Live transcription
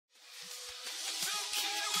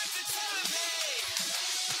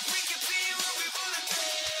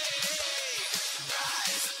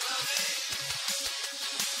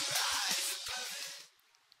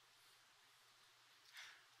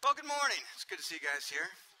morning. It's good to see you guys here.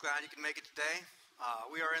 Glad you can make it today.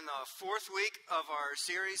 We are in the fourth week of our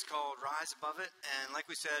series called Rise Above It. And like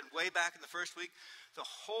we said way back in the first week, the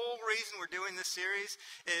whole reason we're doing this series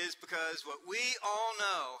is because what we all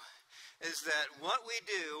know is that what we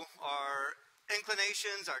do, our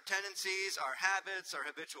inclinations, our tendencies, our habits, our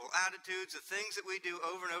habitual attitudes, the things that we do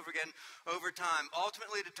over and over again over time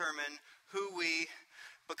ultimately determine who we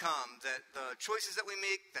become. That the choices that we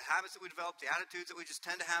make, the habits that we develop, the attitudes that we just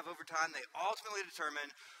tend to have over time, they ultimately determine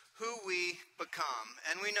who we become.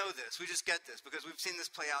 And we know this. We just get this because we've seen this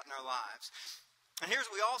play out in our lives. And here's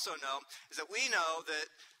what we also know, is that we know that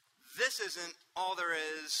this isn't all there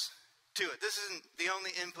is to it. This isn't the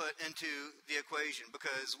only input into the equation,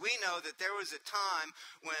 because we know that there was a time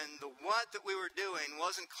when the what that we were doing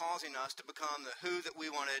wasn't causing us to become the who that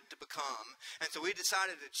we wanted to become. And so we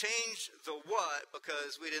decided to change the what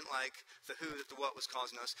because we didn't like the who that the what was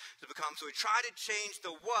causing us to become. So we tried to change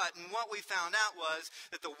the what, and what we found out was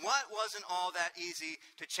that the what wasn't all that easy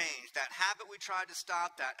to change. That habit we tried to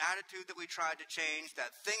stop, that attitude that we tried to change,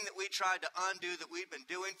 that thing that we tried to undo that we'd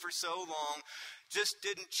been doing for so long just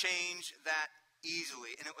didn't change that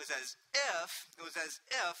easily. And it was as if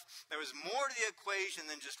there was more to the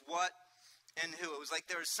equation than just what and who. It was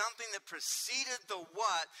like there was something that preceded the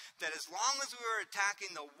what, that as long as we were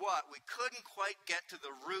attacking the what, we couldn't quite get to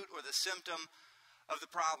the root or the symptom of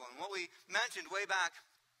the problem. What we mentioned way back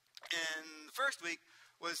in the first week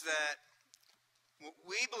was that what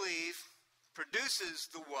we believe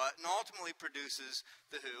produces the what and ultimately produces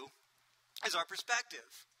the who is our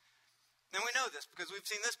perspective. And we know this because we've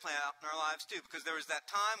seen this play out in our lives too, because there was that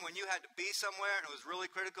time when you had to be somewhere and it was really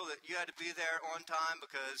critical that you had to be there on time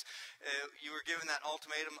because you were given that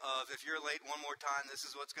ultimatum of, if you're late one more time, this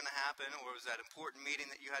is what's going to happen. Or it was that important meeting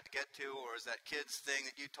that you had to get to, or it was that kid's thing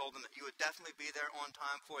that you told them that you would definitely be there on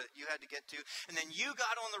time for, that you had to get to. And then you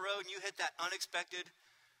got on the road and you hit that unexpected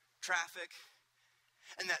traffic,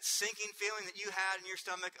 and that sinking feeling that you had in your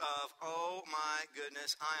stomach of, oh my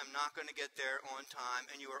goodness, I am not going to get there on time.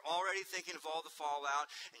 And you were already thinking of all the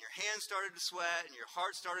fallout, and your hands started to sweat, and your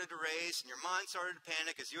heart started to race, and your mind started to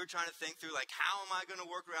panic as you were trying to think through, like, how am I going to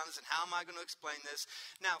work around this, and how am I going to explain this?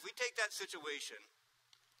 Now, if we take that situation,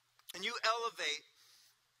 and you elevate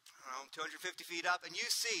 250 feet up, and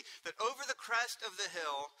you see that over the crest of the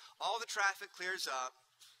hill, all the traffic clears up.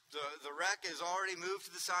 The wreck is already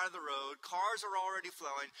moved to the side of the road. Cars are already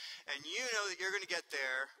flowing. And you know that you're going to get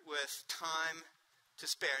there with time to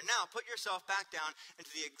spare. Now, put yourself back down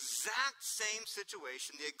into the exact same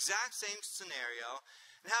situation, the exact same scenario.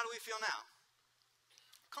 And how do we feel now?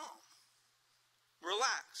 Calm.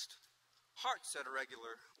 Relaxed. Heart's at a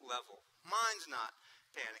regular level. Mind's not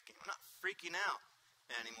panicking. We're not freaking out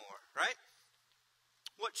anymore, right?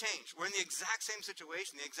 What changed? We're in the exact same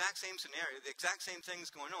situation, the exact same scenario, the exact same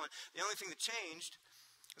things going on. The only thing that changed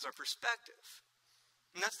is our perspective.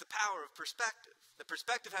 And that's the power of perspective. The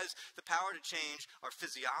perspective has the power to change our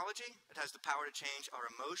physiology. It has the power to change our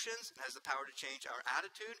emotions. It has the power to change our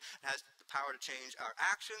attitude. It has the power to change our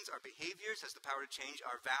actions, our behaviors. It has the power to change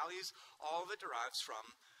our values. All of it derives from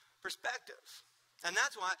perspective. And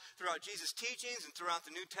that's why throughout Jesus' teachings and throughout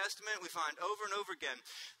the New Testament, we find over and over again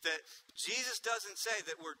that Jesus doesn't say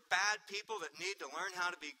that we're bad people that need to learn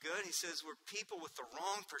how to be good. He says we're people with the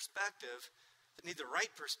wrong perspective that need the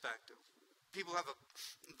right perspective. People have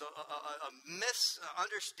a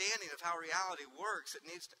misunderstanding of how reality works.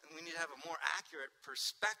 We need to have a more accurate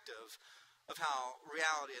perspective of how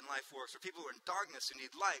reality and life works. We're people who are in darkness who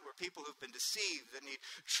need light. We're people who've been deceived that need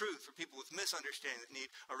truth. We're people with misunderstanding that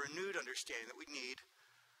need a renewed understanding, that we need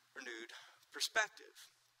renewed perspective.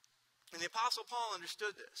 And the Apostle Paul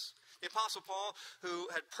understood this. The Apostle Paul,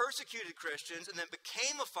 who had persecuted Christians and then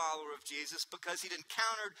became a follower of Jesus because he'd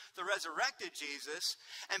encountered the resurrected Jesus,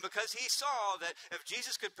 and because he saw that if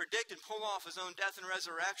Jesus could predict and pull off his own death and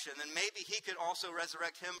resurrection, then maybe he could also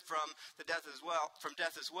resurrect him from death as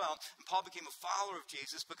well. And Paul became a follower of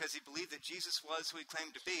Jesus because he believed that Jesus was who he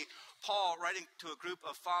claimed to be. Paul, writing to a group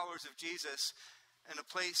of followers of Jesus in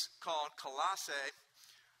a place called Colossae,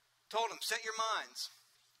 told them, set your minds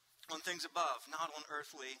on things above, not on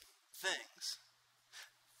earthly things.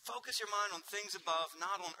 Focus your mind on things above,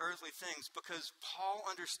 not on earthly things, because Paul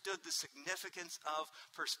understood the significance of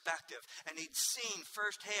perspective. And he'd seen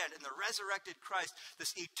firsthand in the resurrected Christ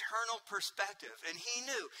this eternal perspective. And he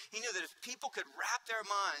knew that if people could wrap their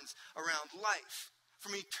minds around life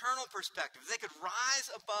from eternal perspective, they could rise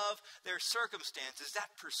above their circumstances, that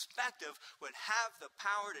perspective would have the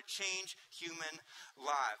power to change human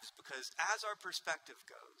lives. Because as our perspective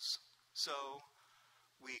goes, so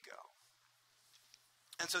we go.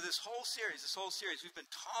 And so this whole series, we've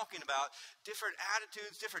been talking about different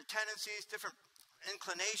attitudes, different tendencies, different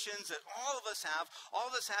inclinations that all of us have. All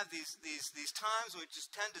of us have these times when we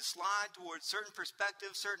just tend to slide towards certain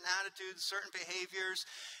perspectives, certain attitudes, certain behaviors,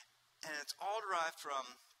 and it's all derived from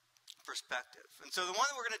perspective. And so the one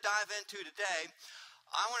that we're going to dive into today,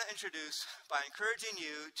 I want to introduce by encouraging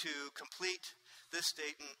you to complete this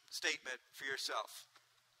statement for yourself.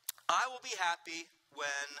 I will be happy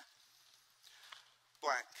when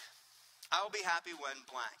blank. I will be happy when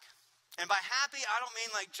blank. And by happy, I don't mean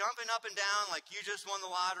like jumping up and down like you just won the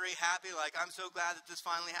lottery, happy like I'm so glad that this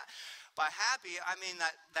finally happened. By happy, I mean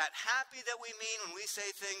that happy that we mean when we say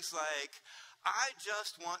things like, I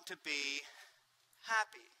just want to be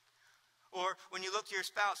happy. Or when you look to your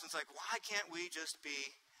spouse and it's like, why can't we just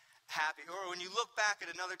be happy? Or when you look back at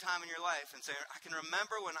another time in your life and say, I can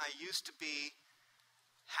remember when I used to be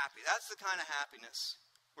happy. That's the kind of happiness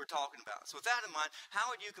we're talking about. So with that in mind, how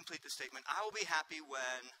would you complete the statement? I will be happy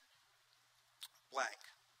when blank.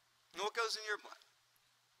 And what goes in your blank?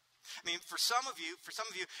 I mean, for some of you,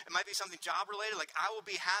 it might be something job related. Like, I will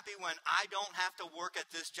be happy when I don't have to work at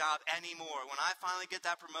this job anymore. When I finally get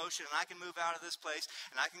that promotion and I can move out of this place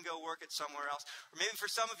and I can go work at somewhere else. Or maybe for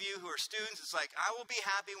some of you who are students, it's like, I will be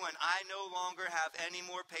happy when I no longer have any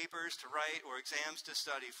more papers to write or exams to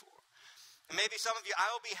study for. And maybe some of you,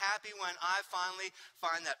 I will be happy when I finally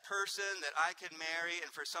find that person that I can marry.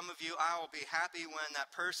 And for some of you, I will be happy when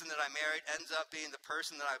that person that I married ends up being the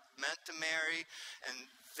person that I meant to marry. And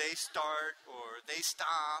they start or they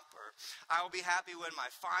stop. Or I will be happy when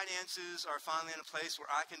my finances are finally in a place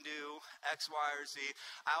where I can do X, Y, or Z.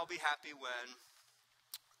 I will be happy when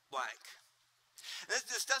blank.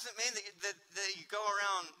 This doesn't mean that you go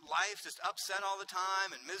around life just upset all the time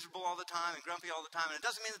and miserable all the time and grumpy all the time. And it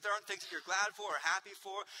doesn't mean that there aren't things that you're glad for or happy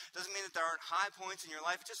for. It doesn't mean that there aren't high points in your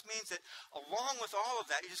life. It just means that along with all of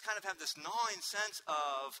that, you just kind of have this gnawing sense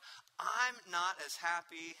of, I'm not as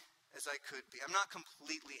happy as I could be. I'm not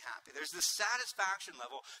completely happy. There's this satisfaction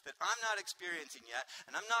level that I'm not experiencing yet,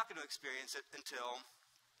 and I'm not going to experience it until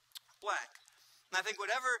blank. And I think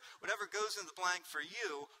whatever goes in the blank for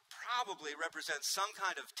you probably represents some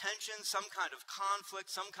kind of tension, some kind of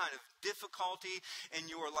conflict, some kind of difficulty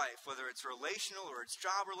in your life, whether it's relational or it's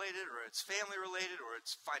job related or it's family related or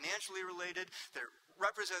it's financially related, that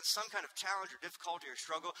represents some kind of challenge or difficulty or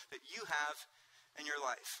struggle that you have in your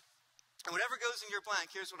life. And whatever goes in your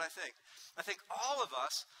blank, here's what I think. I think all of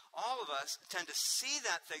us tend to see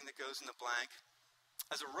that thing that goes in the blank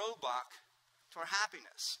as a roadblock to our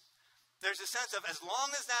happiness. There's a sense of, as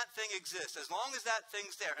long as that thing exists, as long as that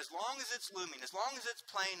thing's there, as long as it's looming, as long as it's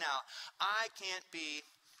playing out, I can't be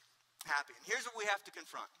happy. And here's what we have to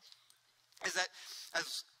confront, is that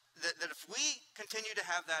if we continue to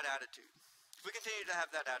have that attitude,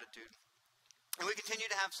 and we continue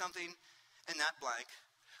to have something in that blank,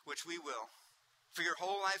 which we will, for your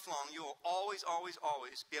whole life long, you will always, always,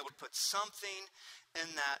 always be able to put something in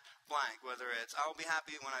that blank. Whether it's, I will be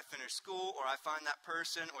happy when I finish school, or I find that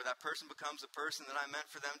person, or that person becomes the person that I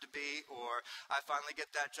meant for them to be, or I finally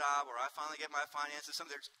get that job, or I finally get my finances.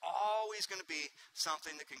 There's always going to be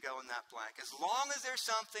something that can go in that blank. As long as there's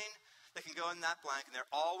something that can go in that blank, and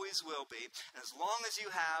there always will be, and as long as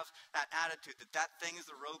you have that attitude that that thing is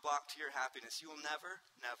the roadblock to your happiness, you will never,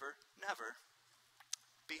 never, never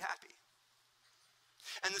be happy.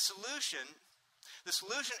 And the solution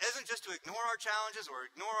isn't just to ignore our challenges or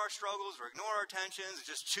ignore our struggles or ignore our tensions and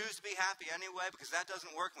just choose to be happy anyway, because that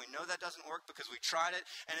doesn't work. And we know that doesn't work because we tried it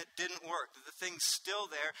and it didn't work. That the thing's still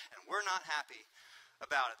there and we're not happy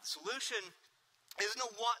about it. The solution isn't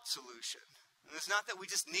a what solution. And it's not that we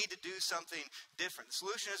just need to do something different. The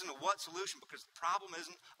solution isn't a what solution, because the problem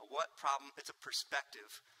isn't a what problem. It's a perspective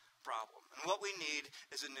problem. And what we need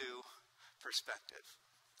is a new perspective.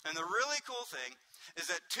 And the really cool thing is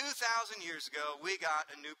that 2,000 years ago, we got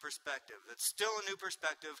a new perspective. That's still a new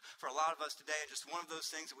perspective for a lot of us today, and just one of those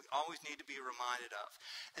things that we always need to be reminded of.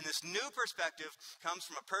 And this new perspective comes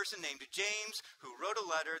from a person named James, who wrote a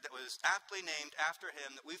letter that was aptly named after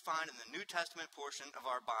him that we find in the New Testament portion of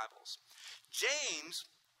our Bibles. James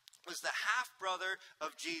was the half-brother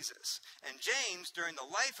of Jesus. And James, during the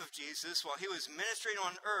life of Jesus, while he was ministering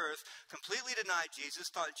on earth, completely denied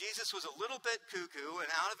Jesus, thought Jesus was a little bit cuckoo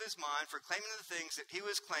and out of his mind for claiming the things that he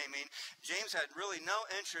was claiming. James had really no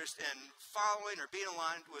interest in following or being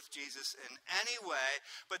aligned with Jesus in any way.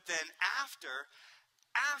 But then after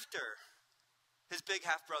his big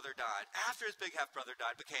half-brother died,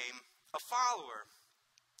 became a follower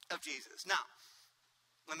of Jesus. Now,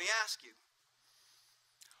 let me ask you,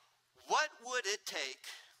 what would it take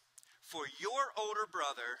for your older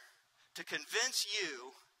brother to convince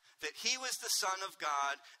you that he was the Son of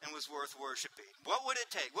God and was worth worshiping? What would it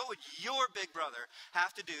take? What would your big brother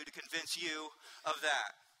have to do to convince you of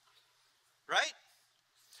that? Right?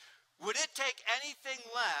 Would it take anything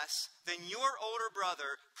less than your older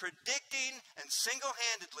brother predicting and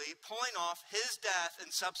single-handedly pulling off his death and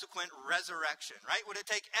subsequent resurrection, right? Would it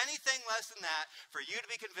take anything less than that for you to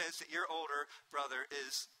be convinced that your older brother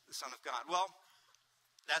is the Son of God? Well,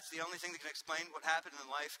 that's the only thing that can explain what happened in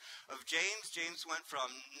the life of James. James went from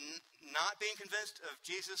not being convinced of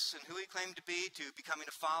Jesus and who he claimed to be to becoming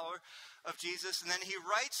a follower of Jesus. And then he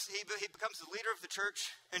becomes the leader of the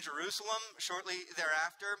church in Jerusalem shortly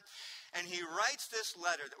thereafter. And he writes this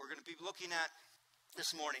letter that we're going to be looking at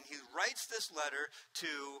this morning. He writes this letter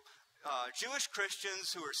to Jewish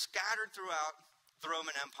Christians who are scattered throughout the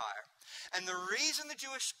Roman Empire. And the reason the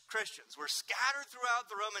Jewish Christians were scattered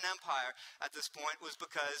throughout the Roman Empire at this point was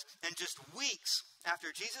because in just weeks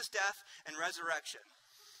after Jesus' death and resurrection,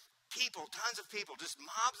 tons of people, just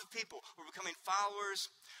mobs of people were becoming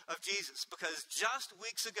followers of Jesus. Because just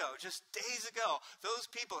weeks ago, just days ago, those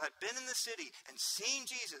people had been in the city and seen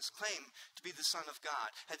Jesus claim to be the Son of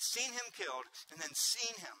God, had seen him killed, and then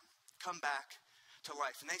seen him come back to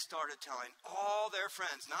life. And they started telling all their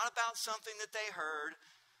friends, not about something that they heard,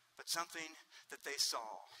 but something that they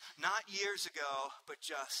saw. Not years ago, but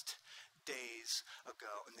just days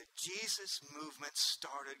ago. And the Jesus movement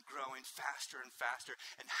started growing faster and faster.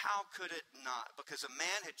 And how could it not? Because a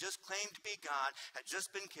man had just claimed to be God, had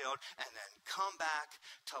just been killed, and then come back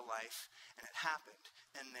to life. And it happened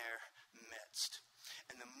in their midst.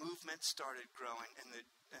 And the movement started growing. And the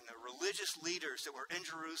religious leaders that were in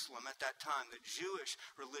Jerusalem at that time, the Jewish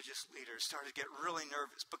religious leaders, started to get really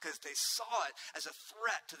nervous because they saw it as a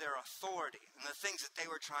threat to their authority and the things that they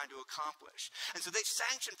were trying to accomplish. And so they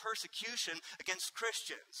sanctioned persecution against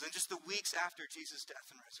Christians in just the weeks after Jesus' death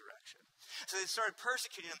and resurrection. So they started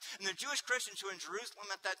persecuting them. And the Jewish Christians who were in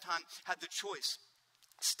Jerusalem at that time had the choice: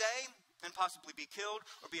 stay and possibly be killed,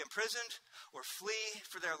 or be imprisoned, or flee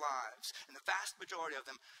for their lives. And the vast majority of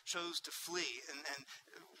them chose to flee and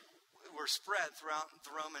were spread throughout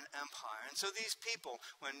the Roman Empire. And so these people,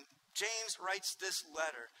 when James writes this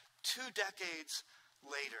letter 2 decades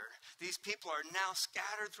later, these people are now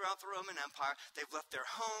scattered throughout the Roman Empire. They've left their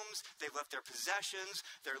homes, they've left their possessions,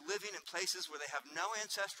 they're living in places where they have no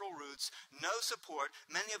ancestral roots, no support.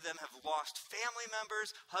 Many of them have lost family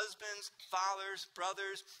members, husbands, fathers,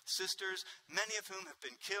 brothers, sisters, many of whom have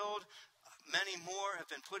been killed. Many more have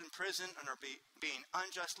been put in prison and are being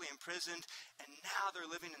unjustly imprisoned. And now they're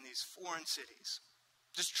living in these foreign cities,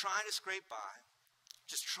 just trying to scrape by,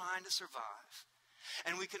 just trying to survive.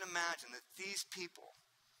 And we can imagine that these people,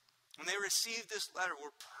 when they received this letter,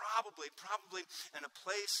 were probably in a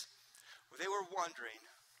place where they were wondering,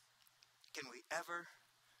 can we ever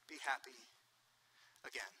be happy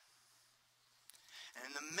again? And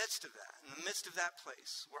in the midst of that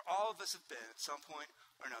place, where all of us have been at some point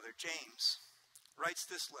or another, James writes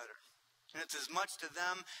this letter. And it's as much to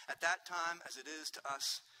them at that time as it is to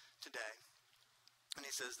us today. And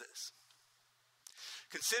he says this: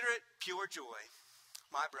 "Consider it pure joy,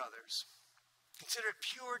 my brothers. Consider it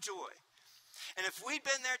pure joy." And if we'd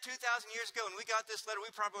been there 2,000 years ago and we got this letter,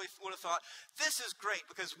 we probably would have thought, this is great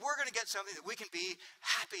because we're going to get something that we can be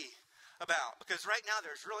happy about. Because right now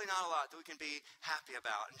there's really not a lot that we can be happy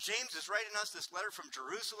about. And James is writing us this letter from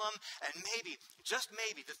Jerusalem, and maybe, just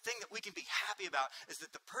maybe, the thing that we can be happy about is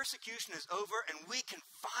that the persecution is over and we can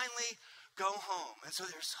finally go home. And so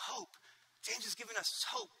there's hope. James is giving us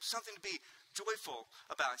hope, something to be joyful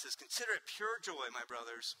about. He says, "Consider it pure joy, my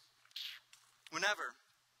brothers, whenever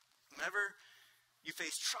you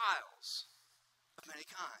face trials of many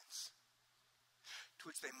kinds, to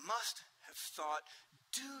which they must have thought,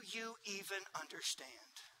 do you even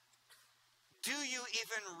understand? Do you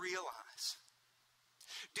even realize?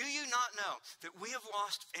 Do you not know that we have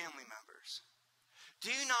lost family members?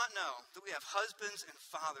 Do you not know that we have husbands and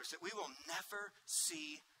fathers that we will never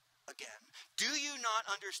see again? Do you not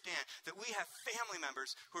understand that we have family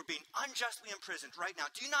members who are being unjustly imprisoned right now?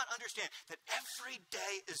 Do you not understand that every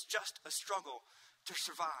day is just a struggle to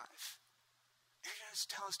survive? You're going to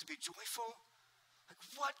tell us to be joyful? Like,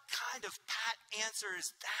 what kind of pat answer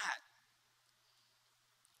is that?"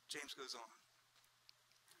 James goes on.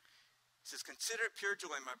 He says, "Consider it pure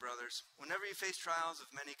joy, my brothers, whenever you face trials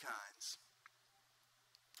of many kinds.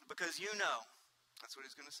 Because you know," that's what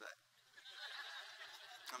he's going to say.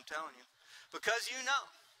 I'm telling you. "Because you know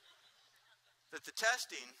that the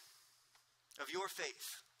testing of your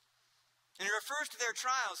faith And he refers to their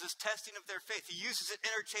trials as testing of their faith. He uses it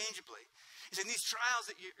interchangeably. He's saying these trials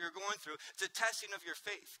that you're going through, it's a testing of your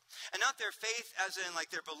faith. And not their faith as in like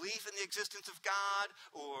their belief in the existence of God,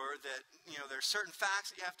 or that, there's certain facts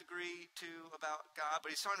that you have to agree to about God. But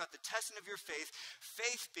he's talking about the testing of your faith.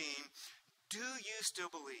 Faith being, do you still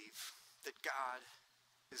believe that God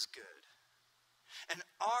is good? And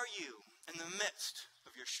are you, in the midst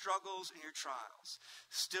of your struggles and your trials,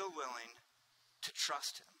 still willing to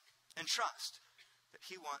trust him? And trust that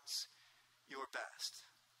he wants your best.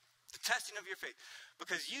 The testing of your faith.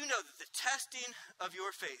 Because you know that the testing of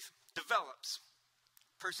your faith develops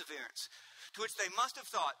perseverance. To which they must have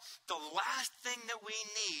thought, the last thing that we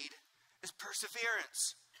need is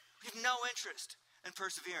perseverance. We have no interest in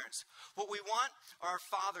perseverance. What we want are our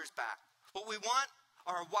fathers back. What we want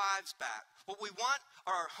are our wives back. What we want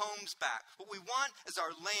are our homes back. What we want is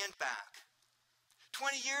our land back.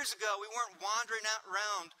 20 years ago, we weren't wandering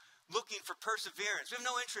around looking for perseverance. We have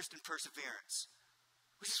no interest in perseverance.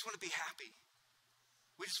 We just want to be happy.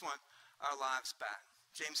 We just want our lives back.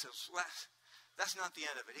 James says, well, that's not the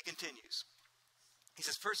end of it. He continues. He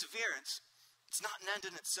says, perseverance, it's not an end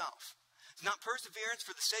in itself. It's not perseverance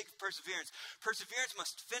for the sake of perseverance. Perseverance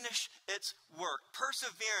must finish its work.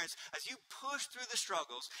 Perseverance, as you push through the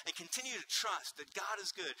struggles and continue to trust that God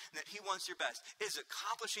is good and that he wants your best, is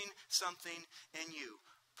accomplishing something in you.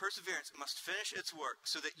 Perseverance must finish its work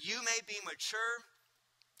so that you may be mature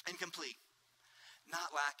and complete,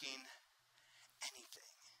 not lacking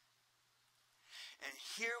anything. And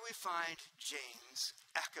here we find James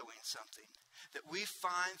echoing something that we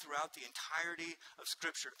find throughout the entirety of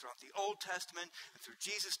Scripture, throughout the Old Testament, and through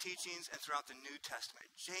Jesus' teachings, and throughout the New Testament.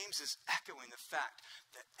 James is echoing the fact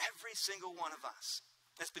that every single one of us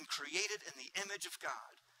has been created in the image of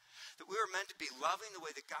God. That we were meant to be loving the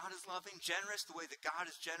way that God is loving, generous the way that God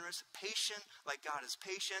is generous, patient like God is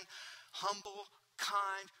patient, humble,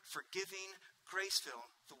 kind, forgiving,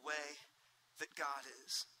 grace-filled the way that God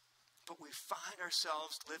is. But we find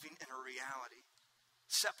ourselves living in a reality,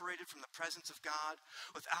 separated from the presence of God,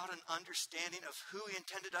 without an understanding of who he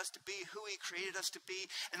intended us to be, who he created us to be,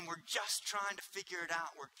 and we're just trying to figure it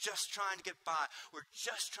out. We're just trying to get by. We're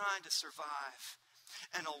just trying to survive.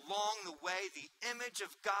 And along the way, the image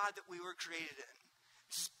of God that we were created in,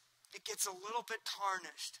 it gets a little bit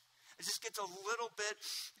tarnished. It just gets a little bit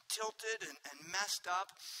tilted and messed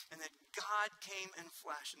up. And that God came in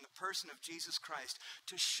flesh in the person of Jesus Christ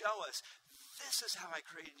to show us, this is how I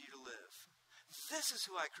created you to live. This is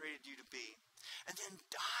who I created you to be. And then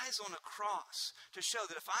dies on a cross to show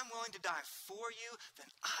that if I'm willing to die for you, then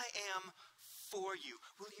I am for you.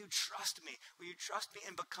 Will you trust me? Will you trust me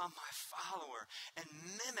and become my follower and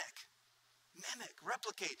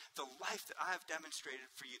replicate the life that I have demonstrated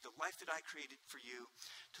for you, the life that I created for you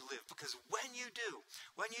to live? Because when you do,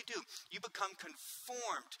 you become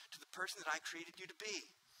conformed to the person that I created you to be.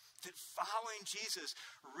 That following Jesus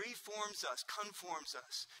reforms us, conforms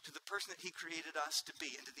us to the person that he created us to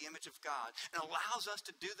be, into the image of God, and allows us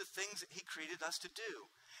to do the things that he created us to do,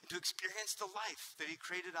 and to experience the life that he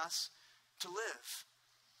created us to live.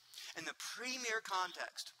 And the premier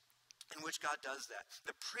context in which God does that,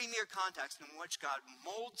 the premier context in which God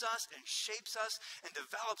molds us and shapes us and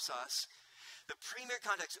develops us, the premier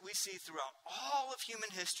context that we see throughout all of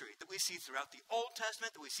human history, that we see throughout the Old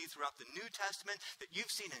Testament, that we see throughout the New Testament, that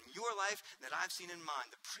you've seen in your life, and that I've seen in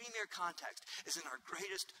mine, the premier context is in our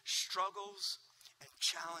greatest struggles and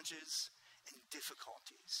challenges and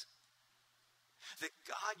difficulties. That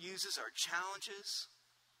God uses our challenges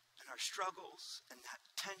and our struggles and that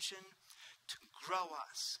tension to grow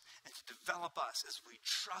us and to develop us as we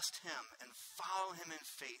trust him and follow him in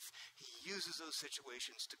faith. He uses those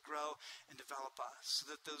situations to grow and develop us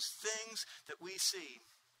so that those things that we see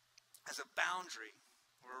as a boundary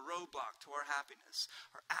or a roadblock to our happiness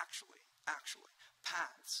are actually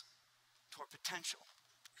paths to our potential.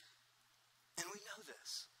 And we know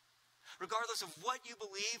this. Regardless of what you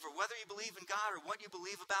believe or whether you believe in God or what you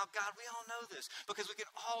believe about God, we all know this because we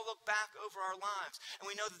can all look back over our lives and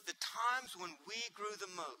we know that the times when we grew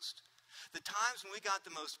the most, the times when we got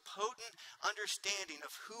the most potent understanding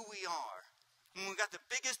of who we are, when we got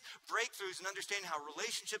the biggest breakthroughs in understanding how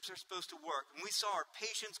relationships are supposed to work, when we saw our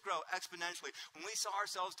patience grow exponentially, when we saw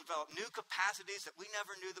ourselves develop new capacities that we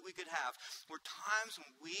never knew that we could have, were times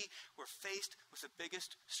when we were faced with the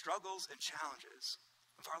biggest struggles and challenges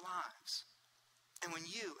of our lives. And when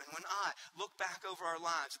you and when I look back over our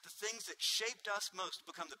lives at the things that shaped us most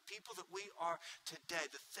to become the people that we are today,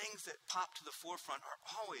 the things that pop to the forefront are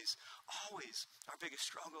always our biggest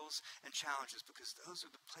struggles and challenges, because those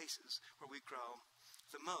are the places where we grow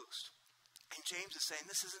the most. And James is saying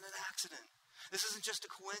this isn't an accident. This isn't just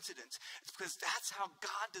a coincidence. It's because that's how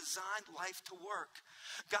God designed life to work.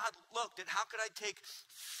 God looked at how could I take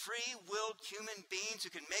free-willed human beings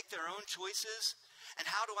who can make their own choices, and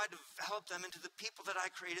how do I develop them into the people that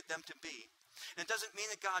I created them to be? And it doesn't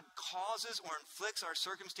mean that God causes or inflicts our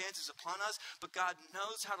circumstances upon us, but God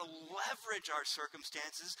knows how to leverage our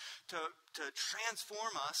circumstances to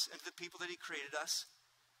transform us into the people that he created us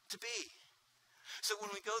to be. So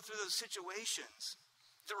when we go through those situations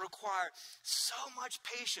that require so much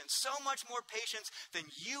patience, so much more patience than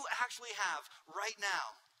you actually have right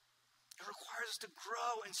now, it requires us to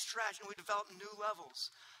grow and stretch, and we develop new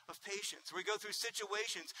levels of patience. We go through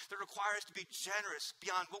situations that require us to be generous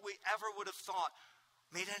beyond what we ever would have thought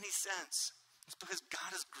made any sense. It's because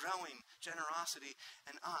God is growing generosity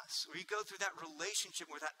in us. Or you go through that relationship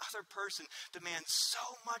where that other person demands so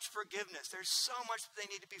much forgiveness. There's so much that they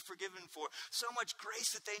need to be forgiven for. So much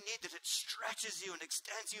grace that they need that it stretches you and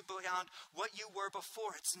extends you beyond what you were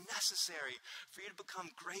before. It's necessary for you to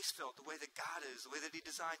become grace-filled the way that God is, the way that he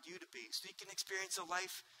designed you to be, so you can experience a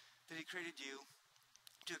life that he created you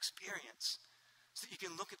to experience. So that you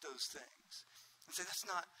can look at those things and say, that's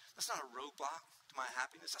not a roadblock to my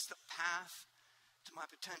happiness. That's the path to my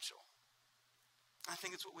potential. I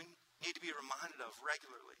think it's what we need to be reminded of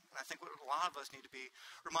regularly. And I think what a lot of us need to be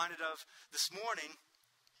reminded of this morning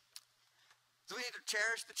is we need to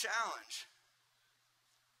cherish the challenge.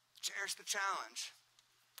 Cherish the challenge.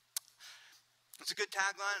 It's a good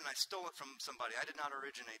tagline, and I stole it from somebody. I did not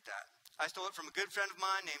originate that. I stole it from a good friend of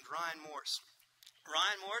mine named Ryan Morse.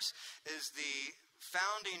 Ryan Morse is the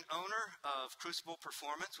founding owner of Crucible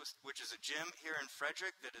Performance, which is a gym here in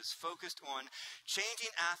Frederick that is focused on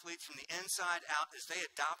changing athletes from the inside out as they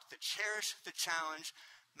adopt the cherish the challenge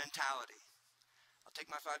mentality. I'll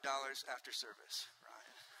take my $5 after service,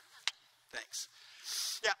 Ryan. Thanks.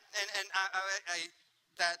 Yeah, and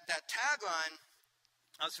that tagline,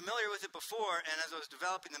 I was familiar with it before, and as I was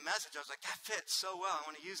developing the message, I was like, that fits so well. I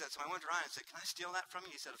want to use that. So I went to Ryan and said, can I steal that from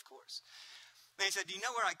you? He said, of course. And he said, do you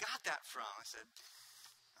know where I got that from? I said,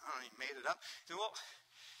 I don't know, he made it up. He said, well,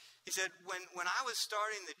 he said, when I was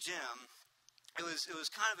starting the gym, it was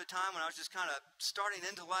kind of a time when I was just kind of starting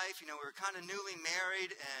into life. You know, we were kind of newly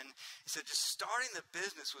married, and he said just starting the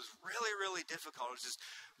business was really, really difficult. It was just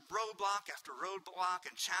roadblock after roadblock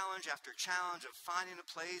and challenge after challenge of finding a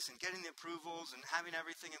place and getting the approvals and having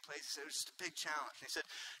everything in place. He said it was just a big challenge. And he said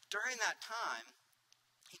during that time,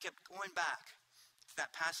 he kept going back to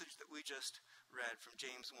that passage that we just read from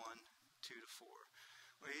James 1, 2 to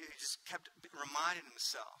 4, where he just kept reminding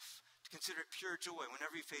himself to consider it pure joy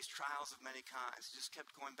whenever he faced trials of many kinds. He just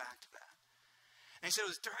kept going back to that. And he said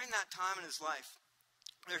it was during that time in his life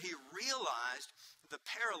where he realized the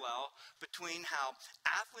parallel between how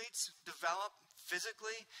athletes develop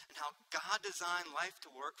physically and how God designed life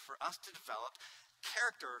to work for us to develop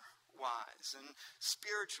character-wise and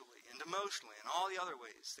spiritually and emotionally and all the other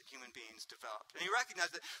ways that human beings develop. And he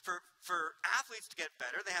recognized that for athletes to get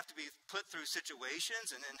better, they have to be put through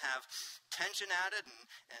situations and have tension added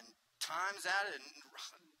and times added and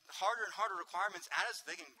harder and harder requirements added so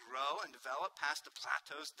they can grow and develop past the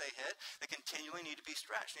plateaus that they hit. They continually need to be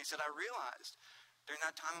stretched. And he said, I realized during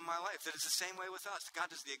that time in my life that it's the same way with us. That God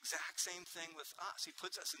does the exact same thing with us. He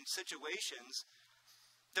puts us in situations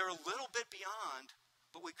that are a little bit beyond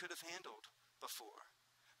what we could have handled before.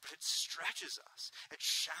 But it stretches us, it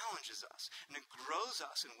challenges us, and it grows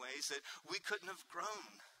us in ways that we couldn't have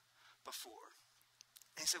grown before.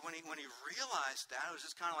 And he said when he realized that, it was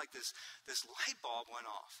just kind of like this light bulb went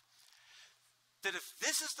off. That if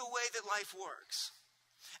this is the way that life works,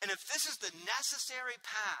 and if this is the necessary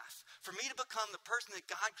path for me to become the person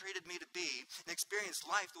that God created me to be and experience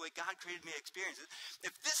life the way God created me to experience it,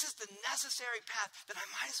 if this is the necessary path, then I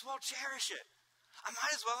might as well cherish it. I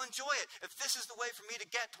might as well enjoy it if this is the way for me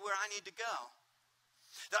to get to where I need to go.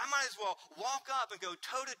 That I might as well walk up and go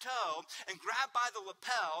toe-to-toe and grab by the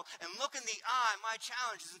lapel and look in the eye my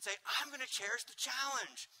challenges and say, I'm going to cherish the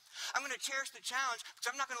challenge. I'm going to cherish the challenge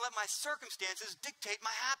because I'm not going to let my circumstances dictate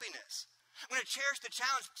my happiness. I'm going to cherish the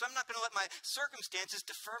challenge because I'm not going to let my circumstances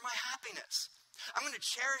defer my happiness. I'm going to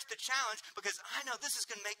cherish the challenge because I know this is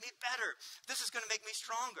going to make me better. This is going to make me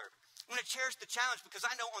stronger. I'm going to cherish the challenge because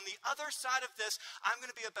I know on the other side of this, I'm going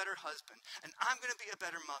to be a better husband, and I'm going to be a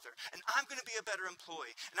better mother, and I'm going to be a better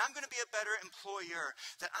employee, and I'm going to be a better employer.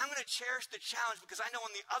 That I'm going to cherish the challenge because I know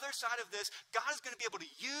on the other side of this, God is going to be able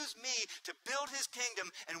to use me to build his kingdom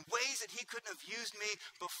in ways that he couldn't have used me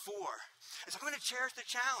before. And so I'm going to cherish the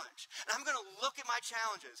challenge, and I'm going to look at my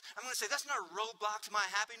challenges. I'm going to say, that's not a roadblock to my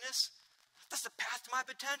happiness. That's the path to my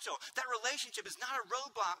potential. That relationship is not a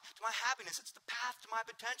roadblock to my happiness. It's the path to my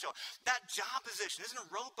potential. That job position isn't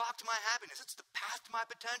a roadblock to my happiness. It's the path to my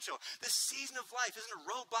potential. This season of life isn't a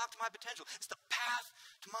roadblock to my potential. It's the path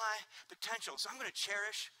to my potential. So I'm going to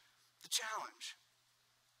cherish the challenge.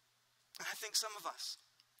 And I think some of us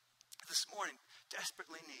this morning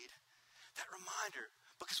desperately need that reminder,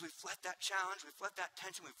 because we've let that challenge, we've let that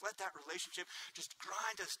tension, we've let that relationship just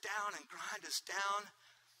grind us down and grind us down.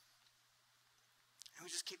 And we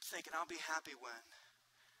just keep thinking, I'll be happy when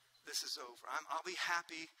this is over. I'll be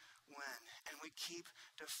happy when. And we keep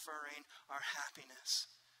deferring our happiness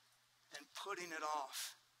and putting it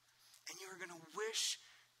off. And you're going to wish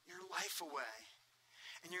your life away.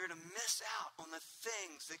 And you're going to miss out on the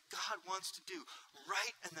things that God wants to do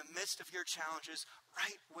right in the midst of your challenges,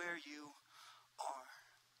 right where you are.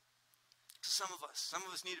 So some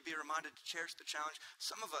of us need to be reminded to cherish the challenge.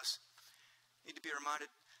 Some of us need to be reminded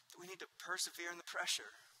that we need to persevere in the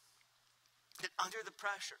pressure. That under the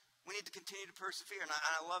pressure, we need to continue to persevere. And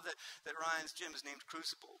I love that Ryan's gym is named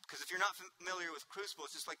Crucible. Because if you're not familiar with Crucible,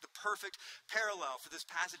 it's just like the perfect parallel for this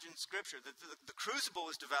passage in Scripture. The Crucible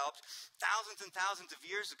was developed thousands and thousands of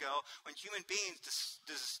years ago when human beings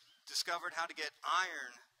discovered how to get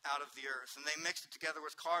iron out of the earth. And they mixed it together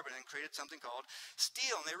with carbon and created something called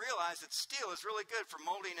steel. And they realized that steel is really good for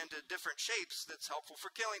molding into different shapes that's helpful for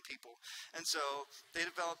killing people. And so they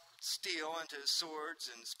developed steel into swords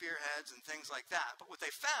and spearheads and things like that. But what they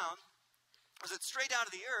found was that straight out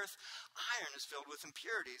of the earth, iron is filled with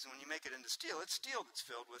impurities. And when you make it into steel, it's steel that's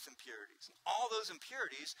filled with impurities. And all those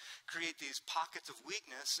impurities create these pockets of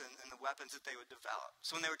weakness in the weapons that they would develop.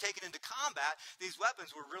 So when they were taken into combat, these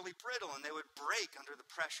weapons were really brittle and they would break under the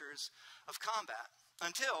pressures of combat.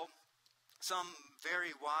 Until some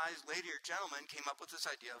very wise later gentleman came up with this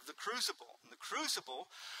idea of the crucible. And the crucible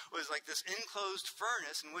was like this enclosed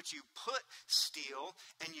furnace in which you put steel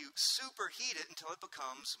and you superheat it until it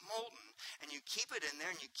becomes molten. And you keep it in there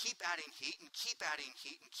and you keep adding heat and keep adding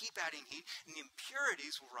heat and keep adding heat, and the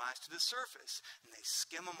impurities will rise to the surface. And they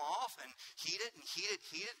skim them off and heat it and heat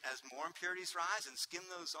it as more impurities rise, and skim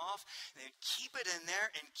those off. And they keep it in there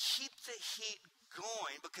and keep the heat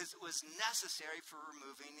going because it was necessary for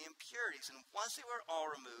removing the impurities. And once they were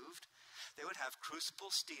all removed, they would have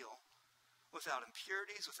crucible steel without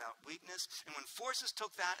impurities, without weakness. And when forces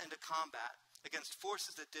took that into combat against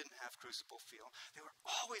forces that didn't have crucible steel, they were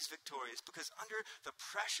always victorious because under the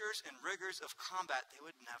pressures and rigors of combat, they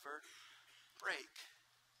would never break.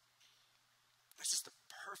 It's just the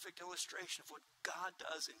perfect illustration of what God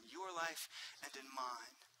does in your life and in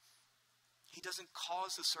mine. He doesn't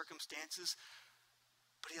cause the circumstances,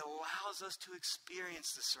 but he allows us to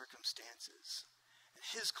experience the circumstances. And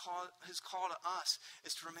his call to us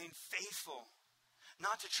is to remain faithful.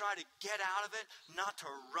 Not to try to get out of it, not to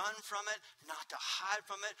run from it, not to hide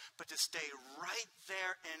from it, but to stay right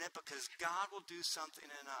there in it because God will do something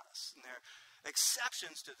in us. And there are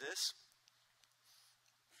exceptions to this.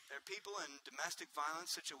 There are people in domestic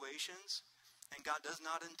violence situations, and God does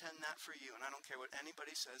not intend that for you. And I don't care what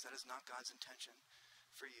anybody says, that is not God's intention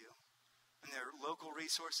for you. And there are local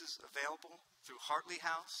resources available through Hartley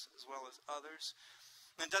House as well as others.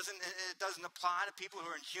 And it doesn't apply to people who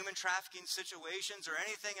are in human trafficking situations or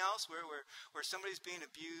anything else where somebody's being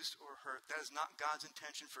abused or hurt. That is not God's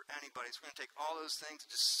intention for anybody. So we're going to take all those things and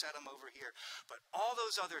just set them over here. But all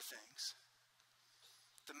those other things,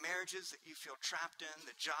 the marriages that you feel trapped in,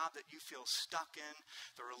 the job that you feel stuck in,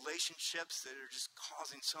 the relationships that are just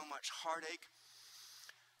causing so much heartache,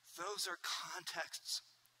 those are contexts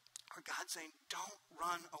where God's saying, don't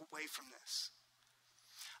run away from this.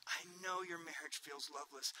 I know your marriage feels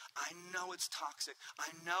loveless. I know it's toxic. I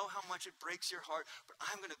know how much it breaks your heart, but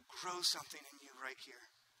I'm going to grow something in you right here.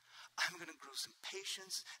 I'm going to grow some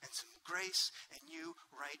patience and some grace in you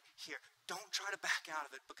right here. Don't try to back out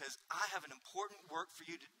of it because I have an important work for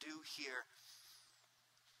you to do here.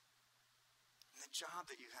 And the job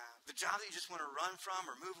that you have, the job that you just want to run from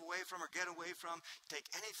or move away from or get away from, take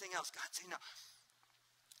anything else. God's saying, no,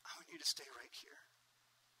 I want you to stay right here.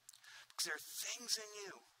 Because there are things in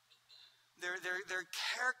you. There are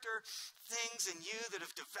character things in you that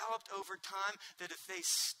have developed over time that if they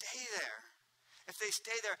stay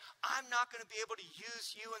there, I'm not going to be able to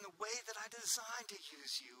use you in the way that I designed to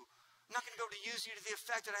use you. I'm not going to be able to use you to the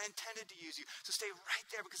effect that I intended to use you. So stay right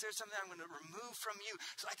there because there's something I'm going to remove from you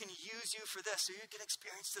so I can use you for this, so you can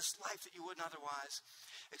experience this life that you wouldn't otherwise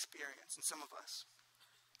experience. And some of us,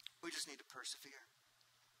 we just need to persevere.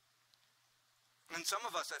 And some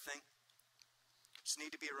of us, I think, just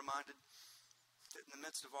need to be reminded that in the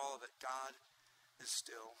midst of all of it, God is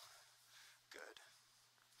still good.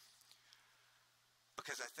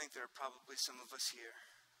 Because I think there are probably some of us here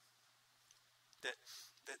that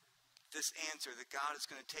this answer, that God is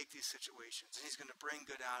going to take these situations and he's going to bring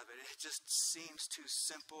good out of it, it just seems too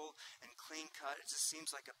simple and clean cut. It just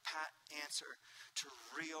seems like a pat answer to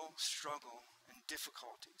real struggle and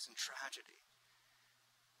difficulties and tragedy.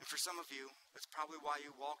 And for some of you, that's probably why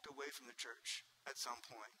you walked away from the church at some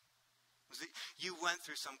point. Was that you went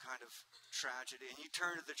through some kind of tragedy and you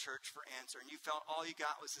turned to the church for answer and you felt all you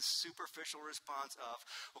got was this superficial response of,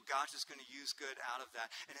 well, God's just going to use good out of that.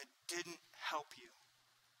 And it didn't help you.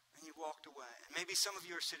 And you walked away. And maybe some of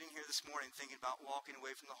you are sitting here this morning thinking about walking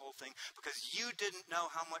away from the whole thing because you didn't know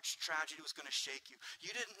how much tragedy was going to shake you.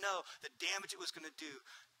 You didn't know the damage it was going to do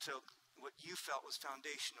to what you felt was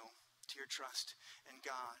foundational to your trust in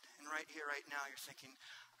God. And right here, right now, you're thinking,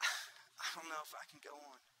 I don't know if I can go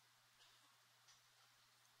on.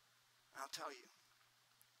 I'll tell you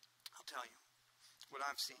what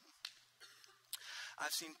I've seen.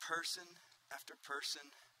 I've seen person after person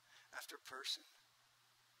after person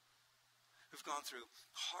who've gone through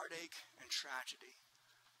heartache and tragedy.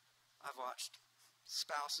 I've watched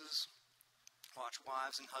spouses, watched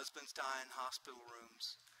wives and husbands die in hospital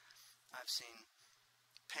rooms. I've seen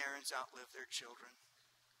parents outlive their children.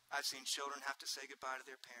 I've seen children have to say goodbye to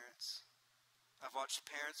their parents. I've watched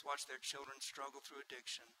parents watch their children struggle through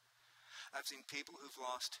addiction. I've seen people who've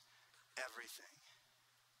lost everything.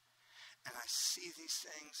 And I see these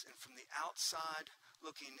things, and from the outside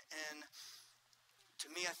looking in, to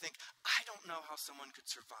me I think, I don't know how someone could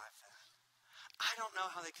survive that. I don't know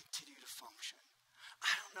how they continue to function.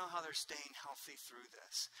 I don't know how they're staying healthy through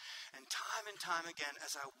this. And time again,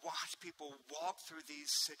 as I watch people walk through these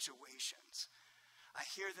situations, I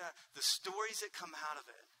hear the stories that come out of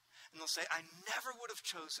it. And they'll say, I never would have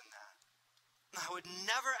chosen that. And I would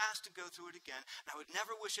never ask to go through it again. And I would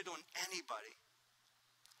never wish it on anybody.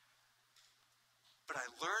 But I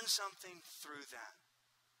learned something through that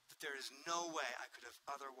there is no way I could have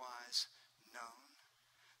otherwise known.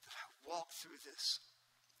 That I walked through this.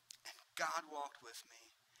 And God walked with me.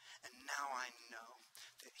 And now I know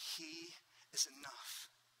that he is enough.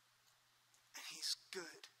 And he's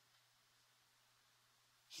good.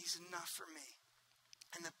 He's enough for me.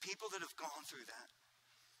 And the people that have gone through that,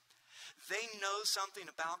 they know something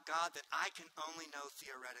about God that I can only know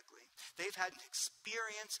theoretically. They've had an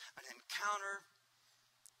experience, an encounter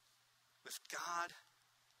with God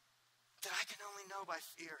that I can only know by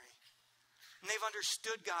theory. And they've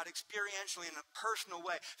understood God experientially in a personal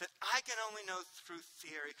way that I can only know through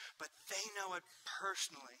theory, but they know it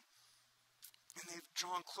personally. And they've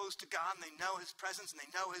drawn close to God, and they know his presence, and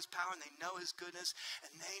they know his power, and they know his goodness,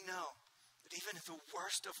 and they know that even in the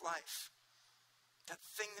worst of life, that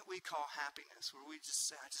thing that we call happiness, where we just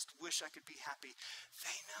say, I just wish I could be happy,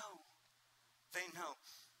 they know that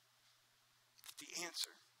the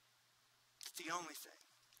answer, that the only thing,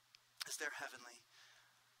 is their heavenly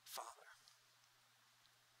Father.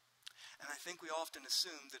 And I think we often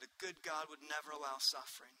assume that a good God would never allow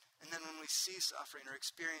suffering. And then when we see suffering or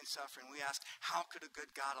experience suffering, we ask, how could a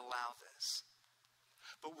good God allow this?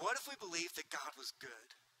 But what if we believed that God was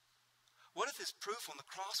good? What if his proof on the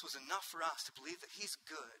cross was enough for us to believe that he's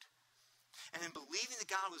good? And in believing that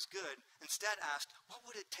God was good, instead asked, what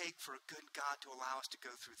would it take for a good God to allow us to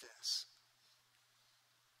go through this?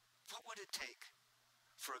 What would it take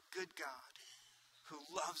for a good God who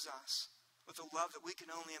loves us with a love that we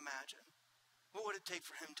can only imagine? What would it take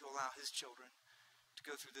for him to allow his children to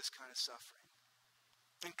go through this kind of suffering?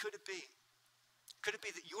 And could it be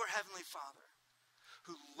that your heavenly Father,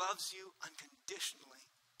 who loves you unconditionally,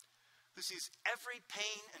 who sees every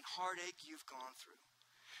pain and heartache you've gone through,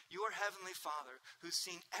 your heavenly Father who's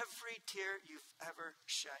seen every tear you've ever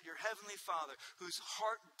shed, your heavenly Father whose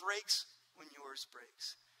heart breaks when yours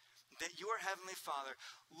breaks, that your heavenly Father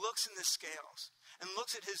looks in the scales and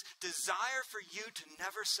looks at his desire for you to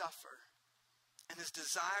never suffer and his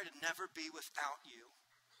desire to never be without you.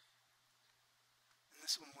 And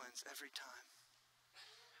this one wins every time.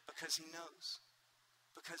 Because he knows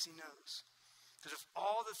that of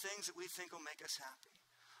all the things that we think will make us happy,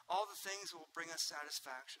 all the things that will bring us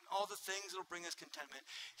satisfaction, all the things that will bring us contentment,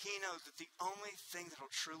 he knows that the only thing that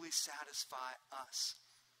will truly satisfy us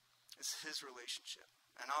is his relationship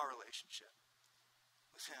and our relationship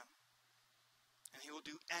with him. And he will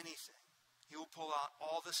do anything. He will pull out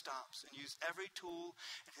all the stops and use every tool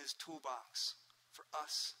in his toolbox for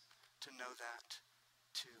us to know that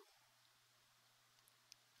too.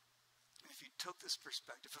 And if you took this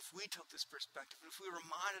perspective, if we took this perspective, if we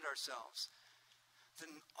reminded ourselves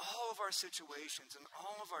that in all of our situations and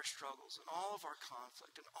all of our struggles and all of our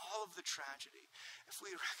conflict and all of the tragedy, if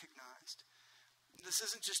we recognized This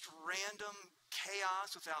isn't just random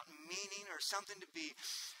chaos without meaning or something to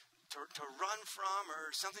run from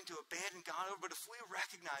or something to abandon God over. But if we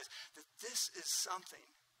recognize that this is something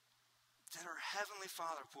that our Heavenly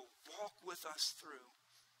Father will walk with us through,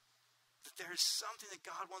 that there is something that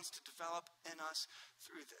God wants to develop in us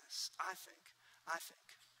through this, I think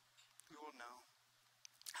we will know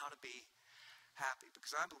how to be happy.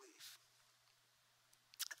 Because I believe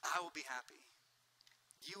I will be happy,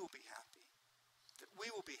 you will be happy, that we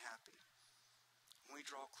will be happy when we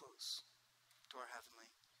draw close to our Heavenly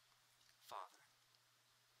Father.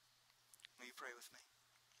 Will you pray with me?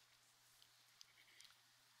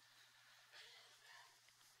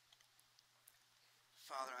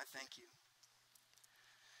 Father, I thank you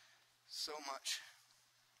so much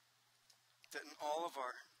that in all of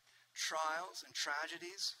our trials and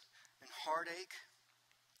tragedies and heartache,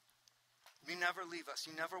 you never leave us.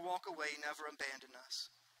 You never walk away. You never abandon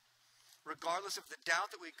us. Regardless of the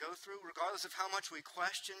doubt that we go through, regardless of how much we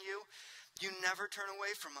question you, you never turn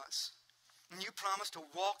away from us. And you promise to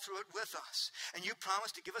walk through it with us. And you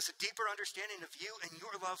promise to give us a deeper understanding of you and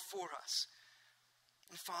your love for us.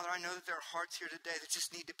 And Father, I know that there are hearts here today that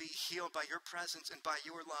just need to be healed by your presence and by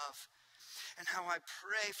your love. And how I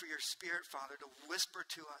pray for your Spirit, Father, to whisper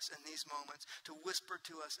to us in these moments, to whisper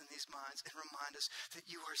to us in these minds, and remind us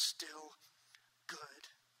that you are still good,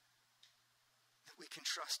 that we can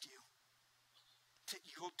trust you, that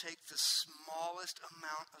you'll take the smallest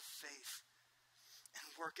amount of faith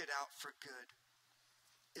and work it out for good.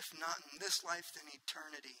 If not in this life, then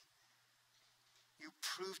eternity. You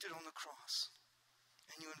proved it on the cross,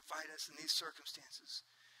 and you invite us in these circumstances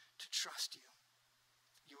to trust you.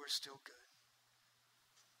 You are still good.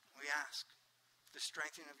 We ask the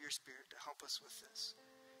strengthening of your Spirit to help us with this.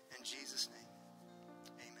 In Jesus' name.